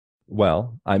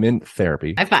Well, I'm in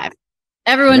therapy. High five.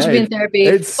 Everyone should be in therapy.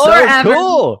 It's forever, so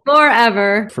cool.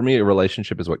 Forever. For me, a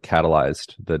relationship is what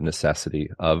catalyzed the necessity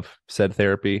of said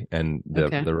therapy and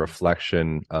the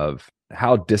reflection of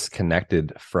how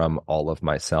disconnected from all of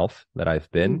myself that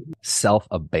I've been.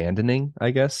 Self-abandoning,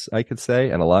 I guess I could say.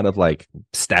 And a lot of like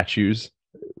statues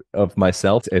of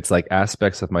myself. It's like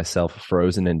aspects of myself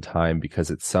frozen in time because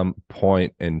at some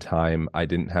point in time, I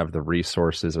didn't have the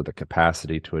resources or the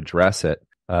capacity to address it.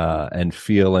 And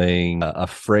feeling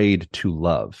afraid to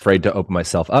love, afraid to open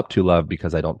myself up to love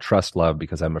because I don't trust love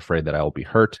because I'm afraid that I will be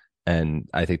hurt. And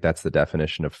I think that's the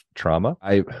definition of trauma.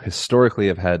 I historically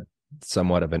have had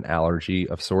somewhat of an allergy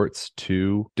of sorts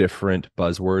to different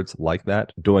buzzwords like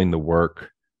that, doing the work,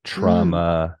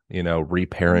 trauma,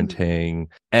 reparenting,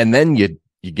 and then you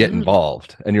get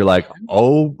involved and you're like,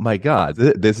 oh my God,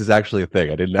 this is actually a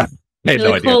thing. I didn't know. I had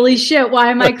no idea. Holy shit,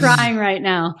 why am I crying right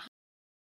now?